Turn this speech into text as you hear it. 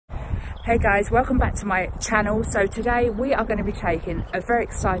Hey guys, welcome back to my channel. So today we are going to be taking a very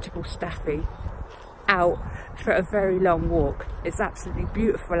excitable Staffy out for a very long walk. It's absolutely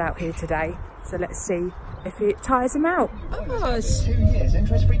beautiful out here today, so let's see if it tires him out. Oz, you're in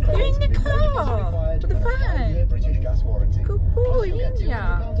the car with the van. Good boy, isn't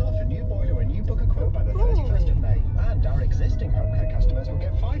ya? And our existing home care customers will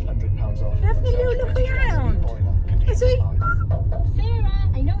get £500 off. Having a little look around. Is he? Sarah,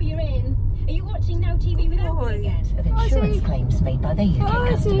 I know you're in. Are you watching Now TV without me again? Of insurance claims made by their UK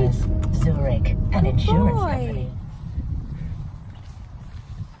customers. Zurich, an insurance company.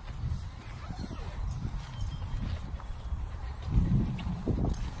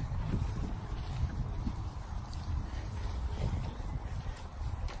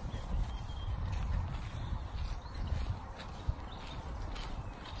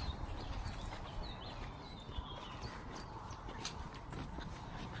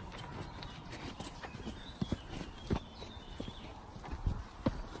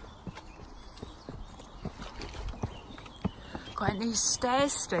 Quite these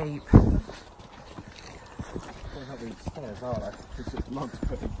stairs steep. Don't have these stairs, are they? It's just long to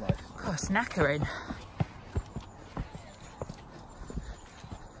put in place. Oh, it's knackering.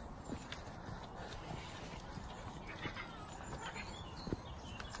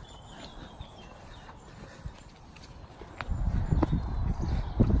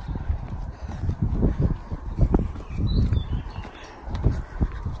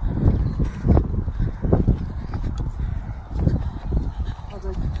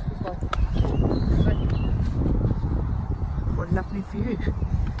 What a lovely view.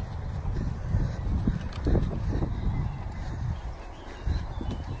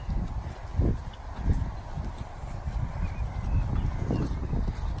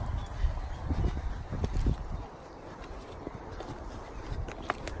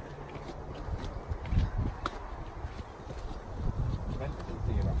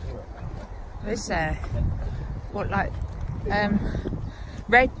 This what, like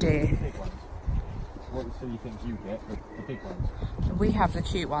red deer? What silly things you get, the big ones? We have the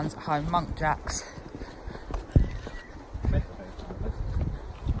cute ones at home, monk jacks.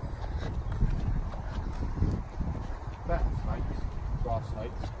 That snakes, grass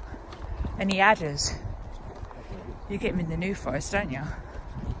snakes. Any adders? You get them in the New Forest, don't you?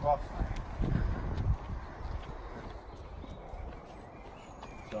 Grass snake.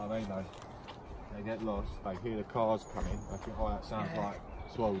 So I mean though, they get lost, they hear the cars coming, they think, oh that sounds like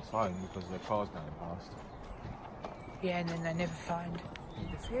Swallow's home because the car's going past. Yeah, and then they never find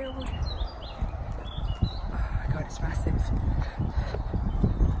the field. Oh my god, it's massive.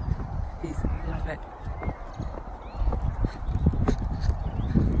 I love it.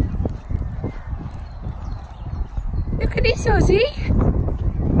 Look at this, Ozzie.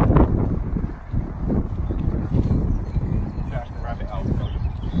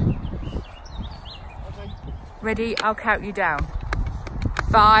 Ready? I'll count you down.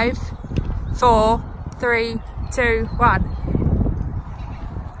 5, 4, 3, 2, 1.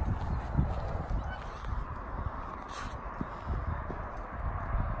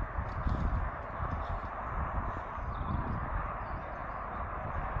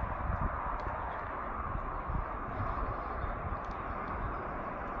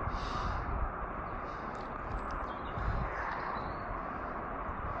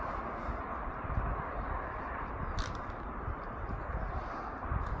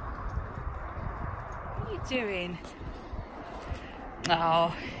 What are you doing?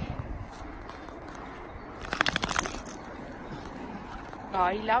 Oh. Oh,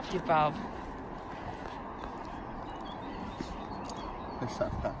 he loves you, Bob. Let's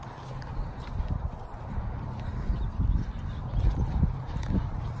have that.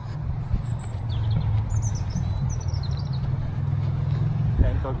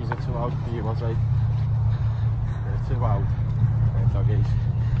 Them doggies are too old for you, Ozzie. They're too old. Them doggies.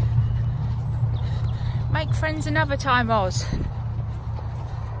 Make friends another time, Oz.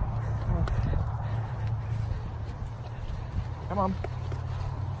 Come on.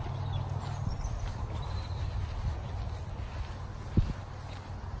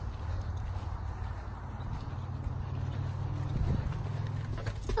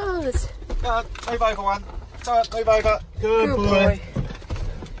 Oz. Move over one. Move over. Good boy.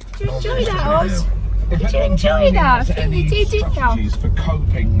 Did you enjoy that, Oz? Did you enjoy that? I think you did, didn't you? For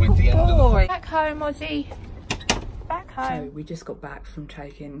coping with the end of the Boy. Back home, Ozzie. Back home. So we just got back from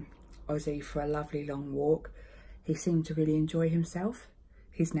taking Ozzie for a lovely long walk. He seemed to really enjoy himself.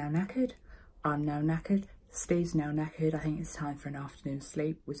 He's now knackered. I'm now knackered. Steve's now knackered. I think it's time for an afternoon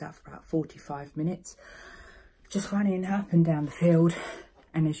sleep. Was out for about 45 minutes. Just running up and down the field.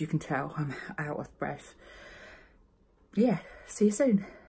 And as you can tell, I'm out of breath. Yeah, see you soon.